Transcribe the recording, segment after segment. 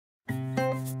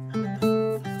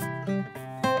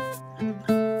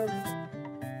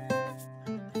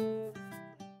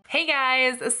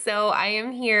guys, so I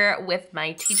am here with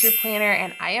my teacher planner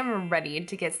and I am ready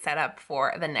to get set up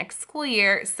for the next school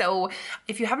year. So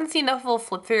if you haven't seen the full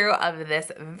flip through of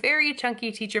this very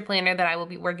chunky teacher planner that I will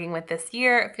be working with this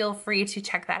year, feel free to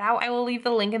check that out. I will leave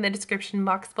the link in the description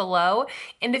box below.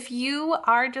 And if you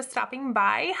are just stopping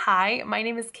by, hi, my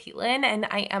name is Caitlin and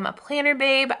I am a planner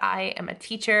babe. I am a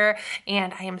teacher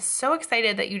and I am so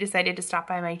excited that you decided to stop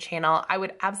by my channel. I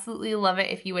would absolutely love it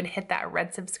if you would hit that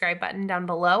red subscribe button down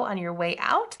below on your way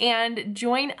out and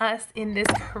join us in this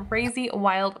crazy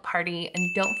wild party.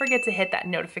 And don't forget to hit that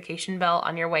notification bell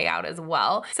on your way out as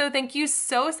well. So thank you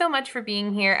so much for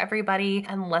being here, everybody.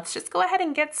 And let's just go ahead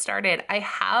and get started. I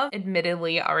have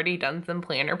admittedly already done some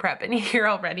planner prep in here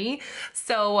already.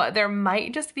 So there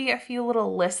might just be a few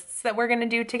little lists that we're gonna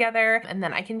do together. And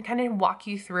then I can kind of walk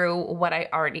you through what I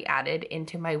already added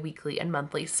into my weekly and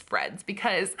monthly spreads,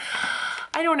 because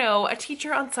I don't know, a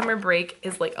teacher on summer break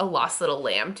is like a lost little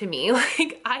lamb to me.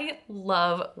 Like, I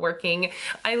love working.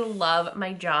 I love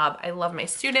my job. I love my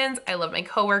students. I love my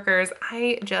coworkers.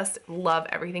 I just love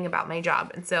everything about my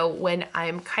job. And so when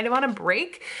I'm kind of on a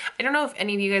break, I don't know if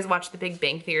any of you guys watch The Big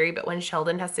Bang Theory, but when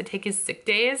Sheldon has to take his sick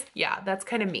days, yeah, that's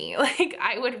kind of me. Like,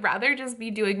 I would rather just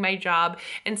be doing my job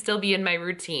and still be in my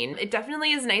routine. It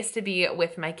definitely is nice to be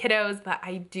with my kiddos, but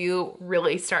I do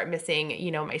really start missing,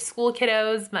 you know, my school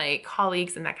kiddos, my colleagues,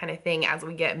 and that kind of thing as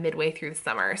we get midway through the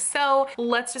summer. So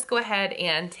let's just go ahead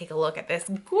and take a look at this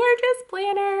gorgeous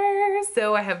planner.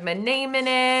 So I have my name in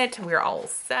it. We're all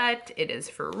set. It is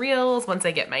for reals. Once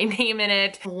I get my name in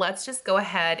it, let's just go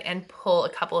ahead and pull a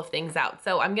couple of things out.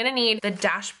 So I'm gonna need the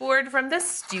dashboard from the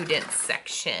student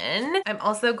section. I'm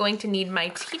also going to need my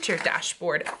teacher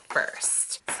dashboard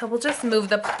first. So we'll just move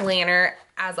the planner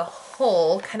as a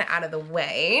whole kind of out of the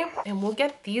way, and we'll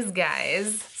get these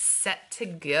guys set to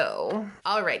go.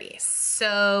 Alrighty,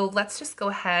 so let's just go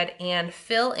ahead and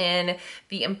fill in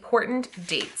the important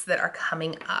dates that are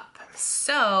coming up.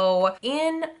 So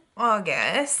in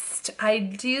August, I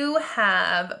do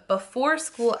have, before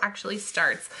school actually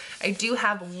starts, I do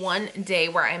have one day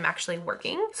where I'm actually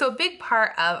working. So a big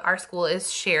part of our school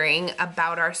is sharing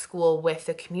about our school with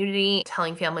the community,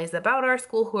 telling families about our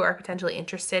school who are potentially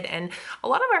interested. And a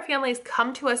lot of our families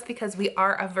come to us because we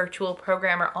are a virtual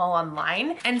program or all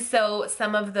online. And so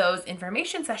some of those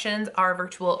information sessions are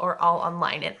virtual or all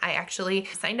online. And I actually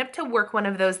signed up to work one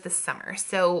of those this summer.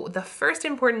 So the first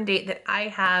important date that I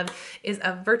have is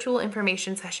a virtual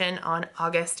information session on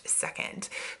August 2nd.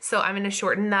 So I'm going to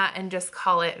shorten that and just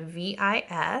call it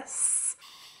VIS.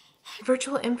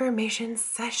 Virtual information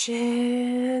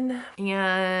session.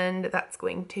 And that's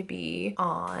going to be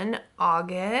on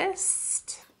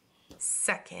August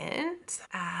 2nd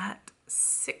at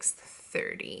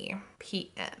 6:30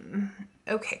 p.m.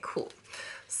 Okay, cool.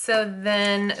 So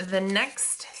then the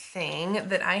next thing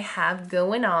that I have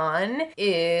going on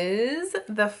is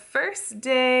the first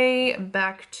day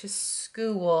back to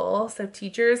school. So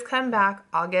teachers come back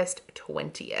August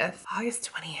 20th. August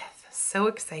 20th. So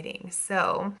exciting.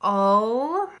 So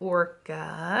all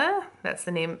Orca, that's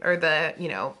the name or the, you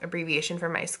know, abbreviation for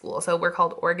my school. So we're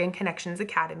called Oregon Connections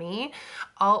Academy.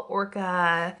 All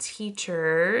Orca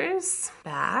teachers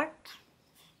back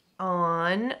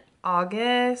on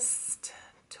August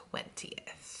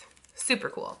 20th. Super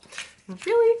cool. I'm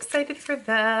really excited for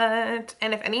that.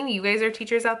 And if any of you guys are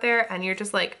teachers out there and you're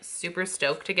just like super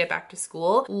stoked to get back to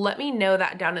school, let me know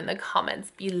that down in the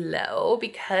comments below,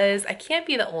 because I can't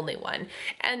be the only one.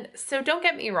 And so don't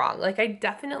get me wrong, like I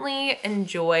definitely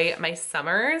enjoy my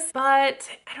summers, but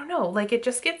I don't know, like it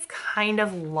just gets kind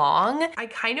of long. I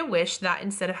kind of wish that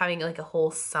instead of having like a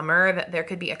whole summer, that there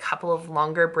could be a couple of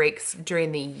longer breaks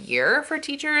during the year for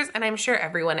teachers. And I'm sure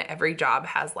everyone at every job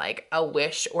has like a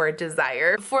wish or a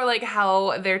desire for like how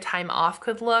their time off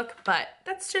could look, but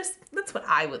that's what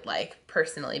I would like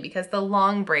personally, because the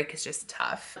long break is just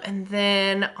tough. And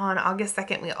then on August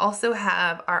 2nd, we also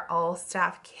have our all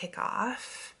staff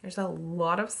kickoff. There's a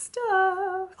lot of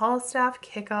stuff. All staff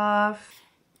kickoff.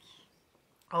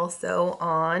 Also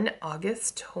on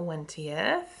August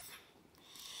 20th.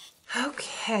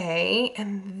 Okay,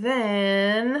 and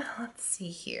then let's see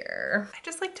here. I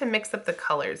just like to mix up the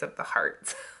colors of the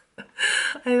hearts.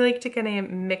 I like to kind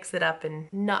of mix it up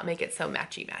and not make it so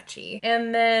matchy-matchy.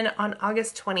 And then on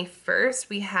August 21st,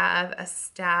 we have a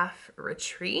staff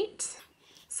retreat.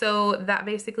 So that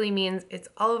basically means it's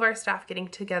all of our staff getting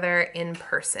together in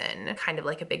person, kind of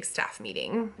like a big staff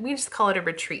meeting. We just call it a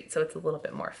retreat, so it's a little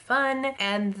bit more fun.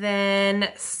 And then,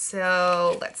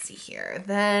 so let's see here.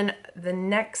 Then the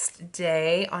next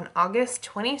day on August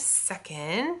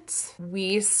 22nd,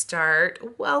 we start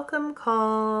welcome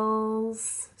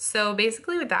calls. So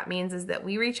basically what that means is that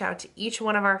we reach out to each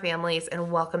one of our families and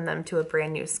welcome them to a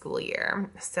brand new school year.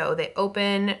 So they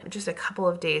open just a couple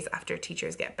of days after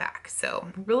teachers get back. So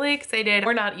really excited.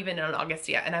 We're not even in August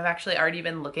yet, and I've actually already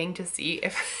been looking to see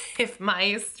if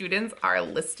my students are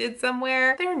listed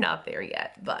somewhere. They're not there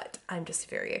yet, but I'm just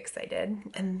very excited.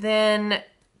 And then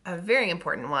a very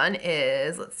important one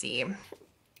is, let's see,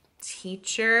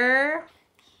 teacher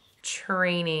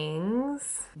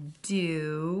trainings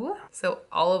due. So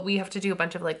we have to do a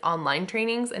bunch of like online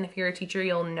trainings, and if you're a teacher,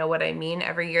 you'll know what I mean.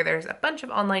 Every year there's a bunch of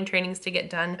online trainings to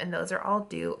get done, and those are all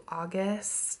due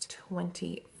August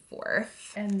 24th.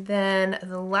 And then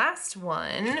the last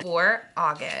one for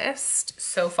August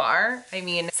so far, I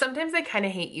mean, sometimes I kind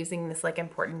of hate using this like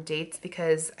important dates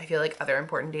because I feel like other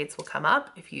important dates will come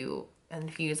up if you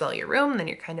use all your room, then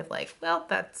you're kind of like, well,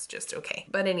 that's just okay.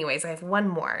 But anyways, I have one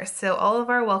more. So all of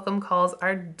our welcome calls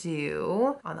are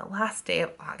due on the last day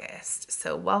of August.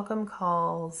 So welcome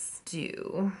calls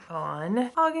due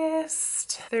on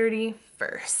August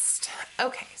 31st.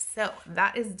 Okay, so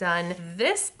that is done.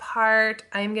 This part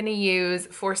I'm gonna use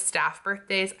for staff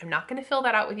birthdays. I'm not gonna fill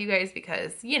that out with you guys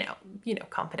because, you know,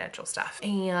 confidential stuff.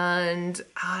 And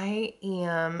I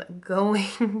am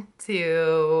going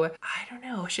to, I don't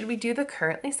know, should we do the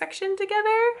currently section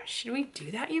together? Should we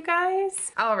do that, you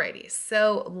guys? Alrighty,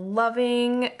 so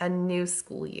loving a new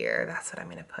school year. That's what I'm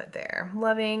gonna put there.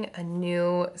 Loving a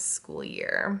new school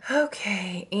year.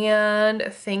 Okay, and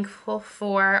thankful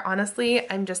for, honestly,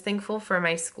 I'm just thankful for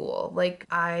my school. Like,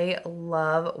 I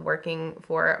love working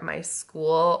for my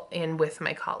school and with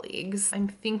my colleagues. I'm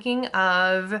thinking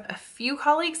of a few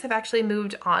colleagues have actually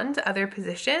moved on to other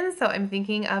positions. So I'm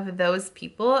thinking of those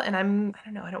people, and I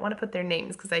don't know, I don't want to put their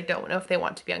names because I don't know if they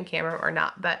want to be on camera or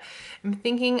not, but I'm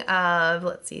thinking of,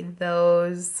 let's see,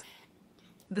 those.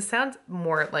 This sounds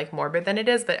more like morbid than it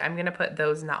is, but I'm gonna put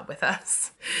those not with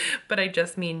us. But I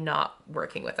just mean not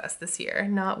working with us this year,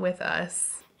 not with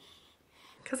us.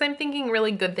 Because I'm thinking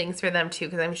really good things for them too,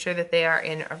 because I'm sure that they are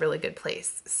in a really good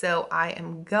place. So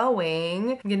I'm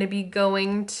gonna be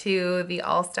going to the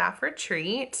all staff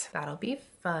retreat. That'll be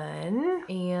fun.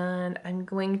 And I'm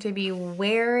going to be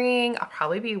I'll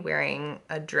probably be wearing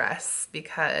a dress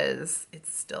because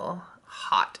it's still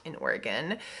hot in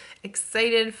Oregon.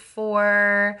 Excited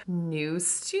for new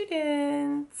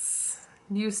students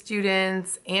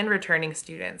and returning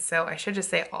students. So I should just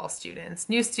say all students.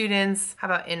 New students, how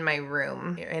about in my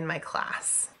room, in my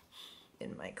class?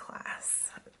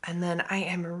 And then I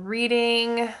am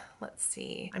reading, let's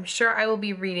see, I'm sure I will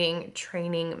be reading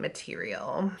training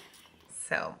material.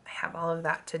 So I have all of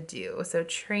that to do. So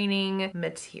training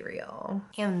material.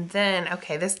 And then,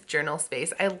 okay, this journal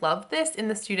space. I love this in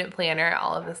the student planner,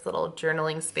 all of this little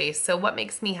journaling space. So what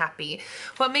makes me happy?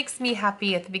 What makes me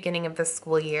happy at the beginning of the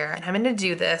school year? And I'm gonna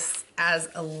do this as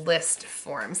a list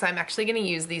form. So I'm actually gonna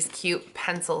use these cute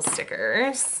pencil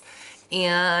stickers.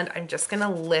 And I'm just gonna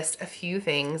list a few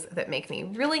things that make me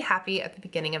really happy at the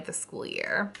beginning of the school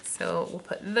year. So we'll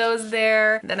put those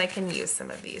there. Then I can use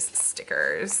some of these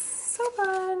stickers. So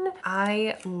fun.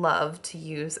 I love to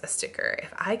use a sticker.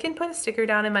 If I can put a sticker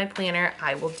down in my planner,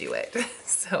 I will do it.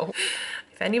 So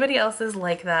if anybody else is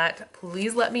like that,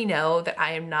 please let me know that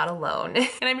I am not alone. And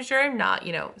I'm sure I'm not,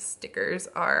 you know, stickers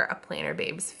are a planner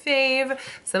babe's fave.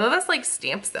 Some of us like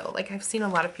stamps though. Like I've seen a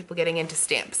lot of people getting into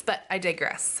stamps, but I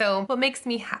digress. So what makes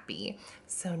me happy?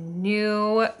 So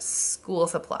new school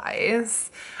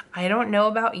supplies. I don't know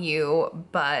about you,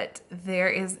 but there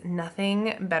is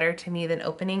nothing better to me than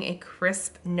opening a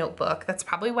crisp notebook. That's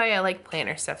probably why I like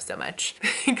planner stuff so much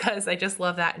because I just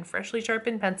love that, and freshly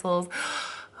sharpened pencils.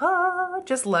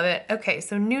 Just love it. Okay,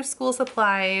 so new school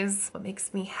supplies. What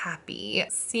makes me happy?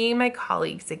 Seeing my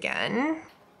colleagues again,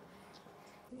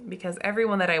 because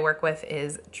everyone that I work with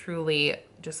is truly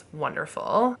just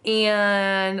wonderful.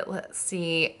 And let's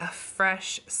see, a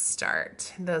fresh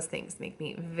start. Those things make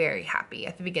me very happy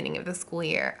at the beginning of the school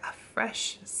year. A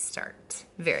fresh start.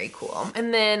 Very cool.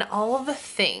 And then all of the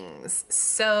things.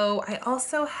 So I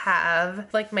also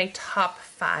have like my top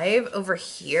 5 over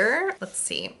here. Let's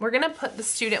see. We're gonna put the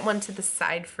student one to the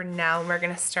side for now, and we're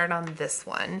gonna start on this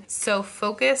one. So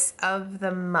focus of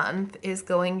the month is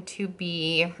going to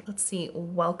be, let's see,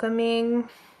 welcoming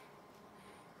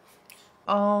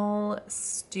all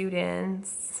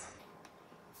students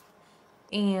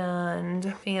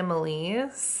and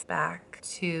families back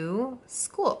to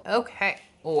school. Okay.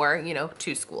 Or, you know,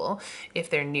 to school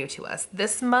if they're new to us.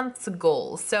 This month's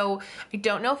goals. So I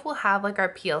don't know if we'll have like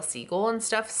our PLC goal and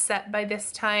stuff set by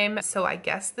this time. So I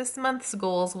guess this month's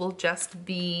goals will just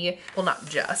be, well, not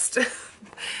just,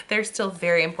 there's still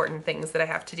very important things that I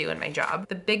have to do in my job.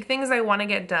 The big things I want to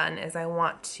get done is I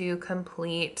want to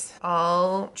complete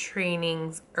all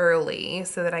trainings early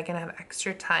so that I can have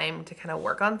extra time to kind of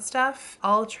work on stuff.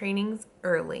 All trainings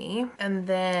early. And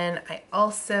then I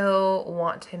also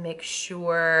want to make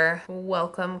sure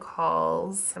welcome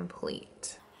calls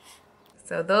complete.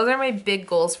 So those are my big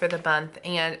goals for the month.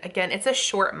 And again, it's a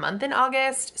short month in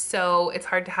August, so it's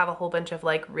hard to have a whole bunch of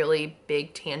like really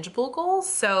big tangible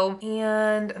goals. So,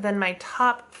 and then my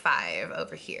top 5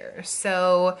 over here.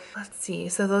 So let's see.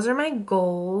 So those are my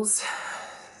goals.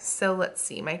 So let's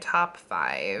see, my top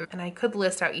 5, and I could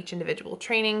list out each individual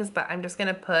trainings, but I'm just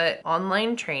gonna put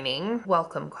online training,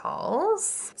 welcome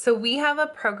calls. So we have a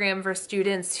program for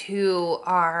students who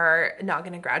are not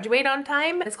gonna graduate on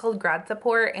time. It's called grad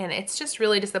support, and it's just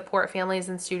really to support families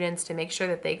and students to make sure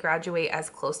that they graduate as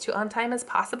close to on time as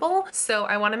possible. So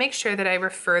I wanna make sure that I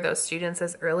refer those students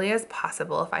as early as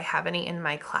possible if I have any in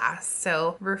my class.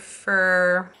 So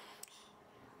refer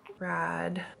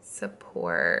grad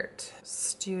support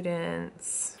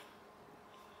students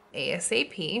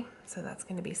ASAP. So that's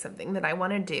going to be something that I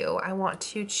want to do. I want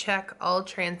to check all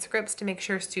transcripts to make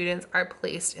sure students are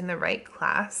placed in the right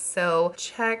class. So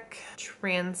check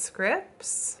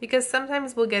transcripts, because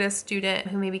sometimes we'll get a student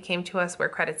who maybe came to us where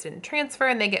credits didn't transfer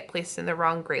and they get placed in the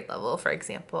wrong grade level, for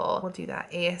example. We'll do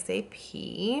that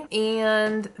ASAP.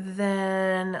 And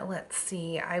then let's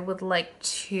see, I would like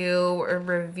to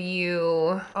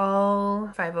review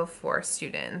all 504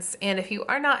 students. And if you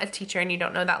are not a teacher and you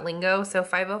don't know that lingo, so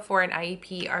 504 and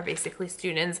IEP are basically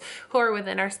students who are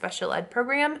within our special ed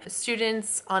program.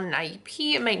 Students on an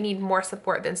IEP might need more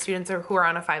support than students who are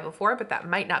on a 504, but that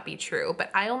might not be true. But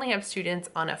I only have students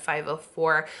on a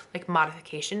 504 like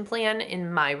modification plan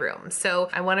in my room. So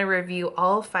I want to review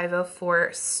all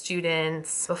 504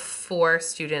 students before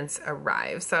students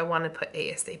arrive. So I want to put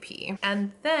ASAP.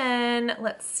 And then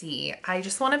let's see, I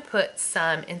just want to put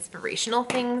some inspirational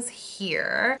things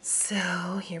here.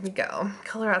 So here we go.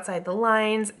 Color outside the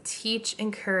lines, teach,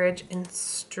 encourage,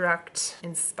 instruct,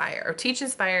 inspire. Teach,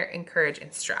 inspire, encourage,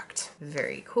 instruct.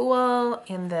 Very cool.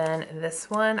 And then this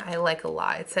one I like a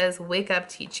lot. It says, wake up,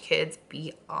 teach kids,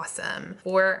 be awesome.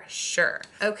 For sure.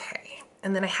 Okay.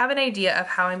 And then I have an idea of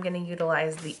how I'm going to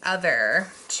utilize the other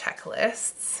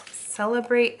checklists.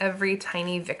 Celebrate every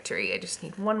tiny victory. I just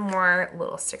need one more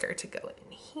little sticker to go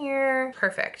in here.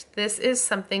 Perfect. This is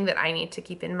something that I need to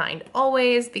keep in mind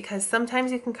always, because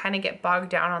sometimes you can kind of get bogged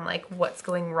down on like what's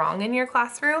going wrong in your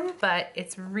classroom, but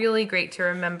it's really great to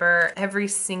remember every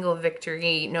single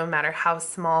victory, no matter how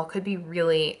small, could be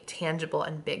really tangible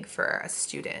and big for a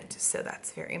student. So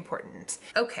that's very important.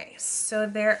 Okay, so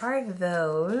there are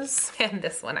those, and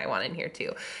this one I want in here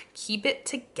too. Keep it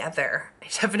together. I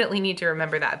definitely need to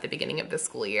remember that at the beginning of the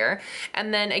school year.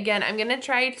 And then again, I'm gonna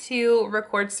try to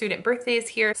record student birthdays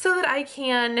here so that I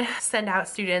can send out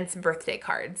students birthday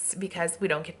cards, because we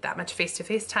don't get that much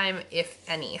face-to-face time, if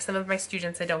any. Some of my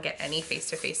students I don't get any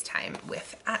face-to-face time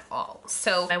with at all.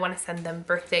 So I want to send them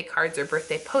birthday cards or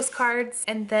birthday postcards.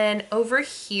 And then over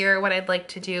here, what I'd like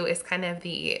to do is kind of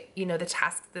the, you know, the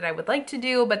tasks that I would like to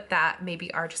do, but that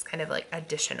maybe are just kind of like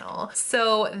additional.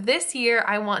 So this year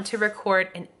I want to record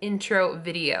an intro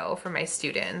video for my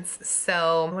students.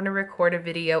 So I want to record a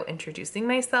video introducing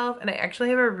myself, and I actually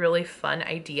have a really fun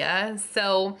idea.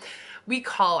 So we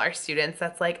call our students.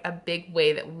 That's like a big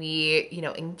way that we, you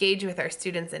know, engage with our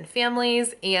students and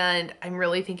families. And I'm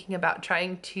really thinking about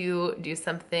trying to do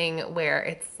something where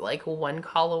it's like one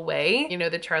call away. You know,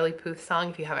 the Charlie Puth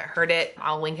song, if you haven't heard it,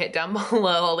 I'll link it down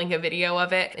below. I'll link a video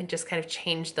of it, and just kind of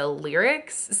change the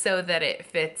lyrics so that it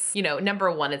fits, you know,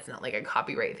 number one, it's not like a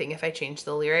copyright thing if I change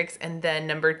the lyrics. And then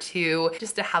number two,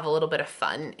 just to have a little bit of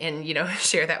fun and, you know,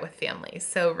 share that with families.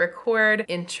 So record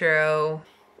intro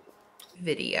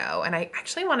video, and I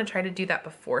actually want to try to do that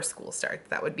before school starts.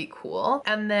 That would be cool.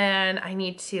 And then I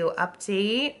need to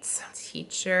update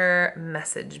teacher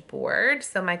message board.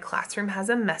 So my classroom has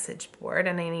a message board,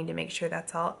 and I need to make sure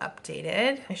that's all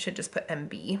updated. I should just put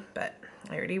MB, but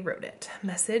I already wrote it.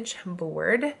 Message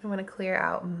board. I want to clear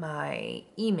out my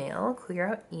email,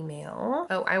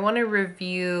 Oh, I want to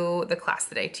review the class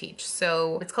that I teach.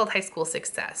 So it's called High School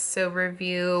Success. So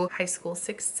review High School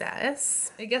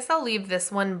Success. I guess I'll leave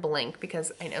this one blank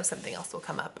because I know something else will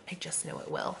come up. I just know it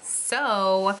will.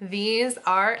 So these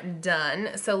are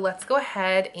done. So let's go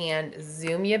ahead and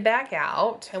zoom you back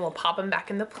out, and we'll pop them back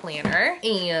in the planner.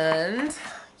 And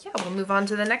yeah, we'll move on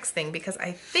to the next thing because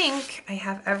I think I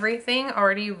have everything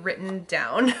already written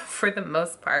down for the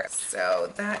most part.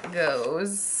 So that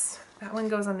one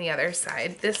goes on the other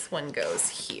side. This one goes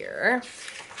here.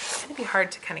 It's gonna be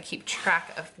hard to kind of keep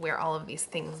track of where all of these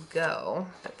things go,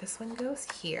 but this one goes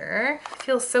here. It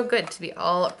feels so good to be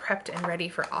all prepped and ready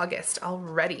for August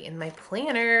already in my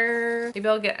planner. Maybe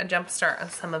I'll get a jump start on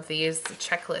some of these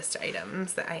checklist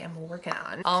items that I am working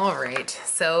on. All right,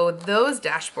 so those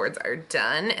dashboards are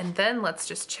done, and then let's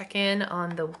just check in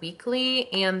on the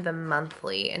weekly and the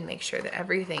monthly and make sure that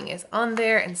everything is on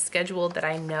there and scheduled that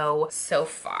I know so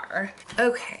far.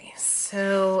 Okay,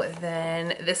 so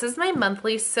then this is my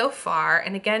monthly so far,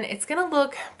 and again, it's gonna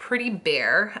look pretty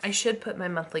bare. I should put my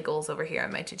monthly goals over here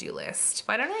on my to-do list.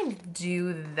 Why don't I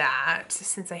do that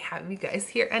since I have you guys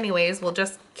here? Anyways, we'll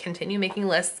just continue making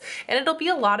lists, and it'll be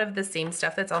a lot of the same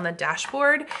stuff that's on the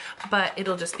dashboard, but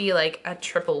it'll just be like a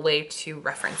triple way to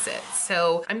reference it.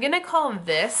 So I'm gonna call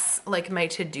this like my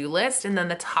to-do list, and then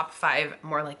the top 5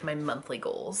 more like my monthly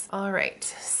goals. All right,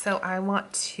 so I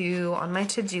want to, on my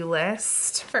to-do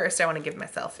list, first I want to give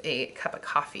myself a cup of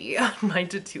coffee on my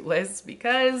to-do list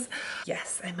because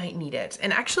yes, I might need it.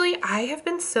 And actually I have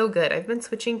been so good. I've been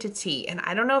switching to tea, and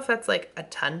I don't know if that's like a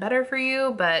ton better for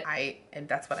you, but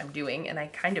that's what I'm doing, and I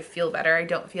kind of feel better. I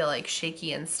don't feel like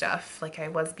shaky and stuff like I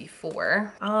was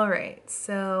before. All right,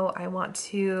 so I want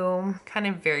to kind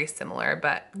of very similar,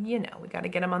 but you know, we got to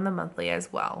get them on the monthly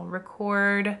as well.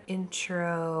 Record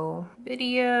intro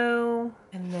video,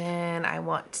 and then I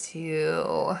want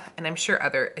to, and I'm sure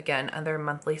other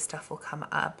monthly stuff will come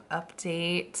up.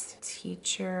 Update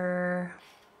teacher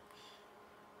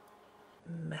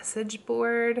message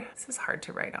board. This is hard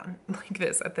to write on like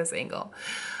this at this angle.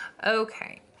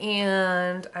 Okay,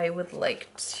 and I would like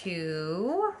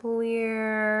to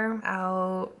clear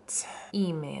out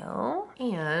email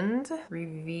and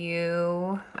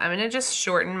review. I'm gonna just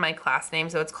shorten my class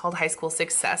name, so it's called High School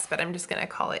Success, but I'm just gonna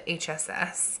call it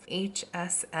HSS.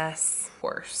 HSS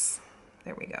course.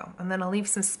 There we go. And then I'll leave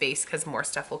some space because more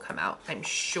stuff will come out, I'm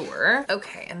sure.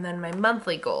 Okay, and then my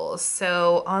monthly goals.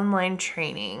 So online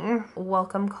training,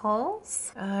 welcome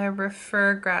calls,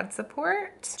 refer grad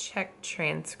support, check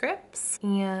transcripts,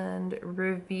 and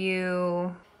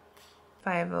review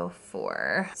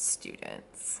 504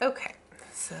 students. Okay,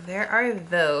 so there are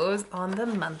those on the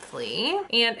monthly.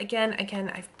 And again,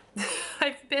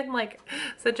 I've been like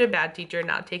such a bad teacher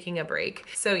not taking a break.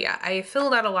 So yeah, I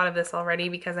filled out a lot of this already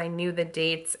because I knew the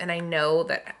dates, and I know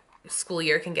that school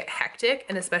year can get hectic,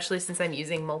 and especially since I'm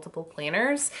using multiple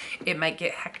planners, it might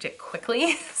get hectic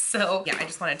quickly. So yeah, I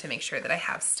just wanted to make sure that I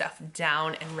have stuff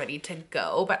down and ready to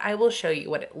go, but I will show you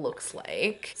what it looks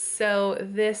like. So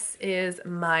this is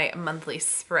my monthly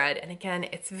spread, and again,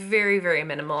 it's very, very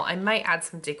minimal. I might add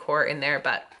some decor in there,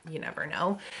 but you never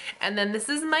know. And then this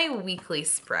is my weekly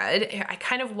spread. I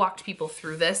kind of walked people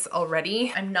through this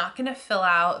already. I'm not gonna fill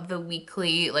out the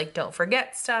weekly, like don't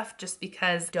forget stuff, just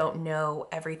because I don't know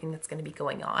everything that's gonna be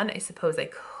going on. I suppose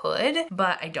I could,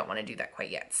 but I don't wanna do that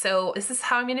quite yet. So this is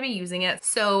how I'm gonna be using it.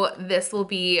 So this will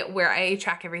be where I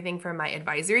track everything for my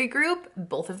advisory group,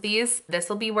 both of these. This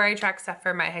will be where I track stuff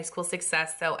for my high school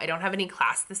success. So I don't have any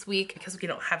class this week because we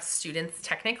don't have students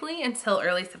technically until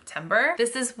early September.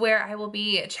 This is where I will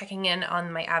be checking in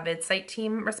on my Avid site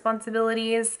team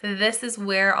responsibilities. This is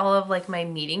where all of like my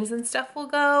meetings and stuff will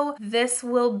go. This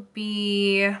will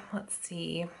be, let's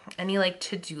see, any like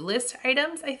to-do list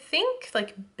items, I think,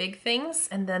 like big things.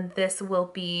 And then this will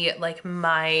be like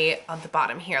my, on the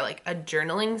bottom here, like a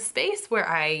journaling space where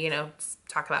I, you know,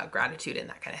 talk about gratitude and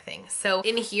that kind of thing. So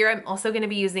in here, I'm also going to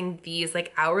be using these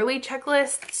like hourly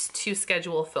checklists to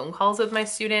schedule phone calls with my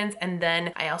students. And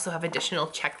then I also have additional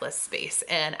checklist space.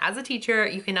 And as a teacher,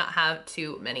 you cannot have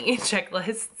too many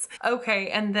checklists. Okay.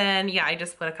 And then, yeah, I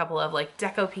just put a couple of like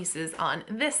deco pieces on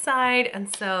this side.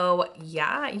 And so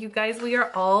yeah, you guys, we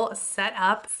are all set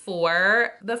up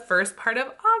for the first part of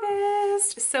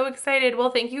August. So excited. Well,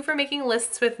 thank you for making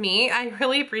lists with me. I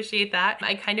really appreciate that.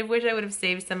 I kind of wish I would have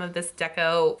saved some of this deco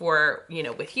for, you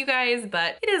know, with you guys,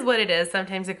 but it is what it is.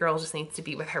 Sometimes a girl just needs to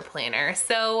be with her planner.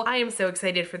 So I am so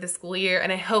excited for the school year,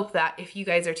 and I hope that if you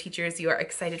guys are teachers, you are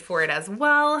excited for it as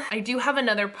well. I do have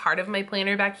another part of my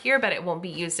planner back here, but it won't be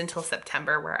used until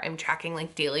September, where I'm tracking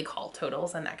like daily call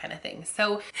totals and that kind of thing.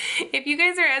 So if you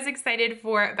guys are as excited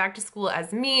for back to school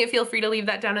as me, feel free to leave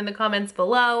that down in the comments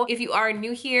below. If you are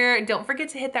new here, don't forget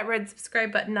to hit that red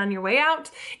subscribe button on your way out.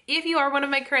 If you are one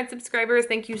of my current subscribers,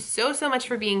 thank you so, so much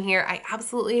for being here. I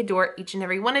absolutely adore each and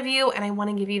every one of you, and I want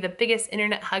to give you the biggest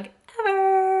internet hug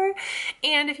ever.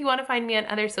 And if you want to find me on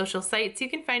other social sites, you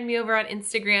can find me over on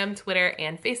Instagram, Twitter,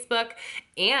 and Facebook.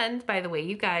 And by the way,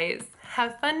 you guys,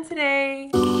 have fun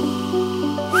today.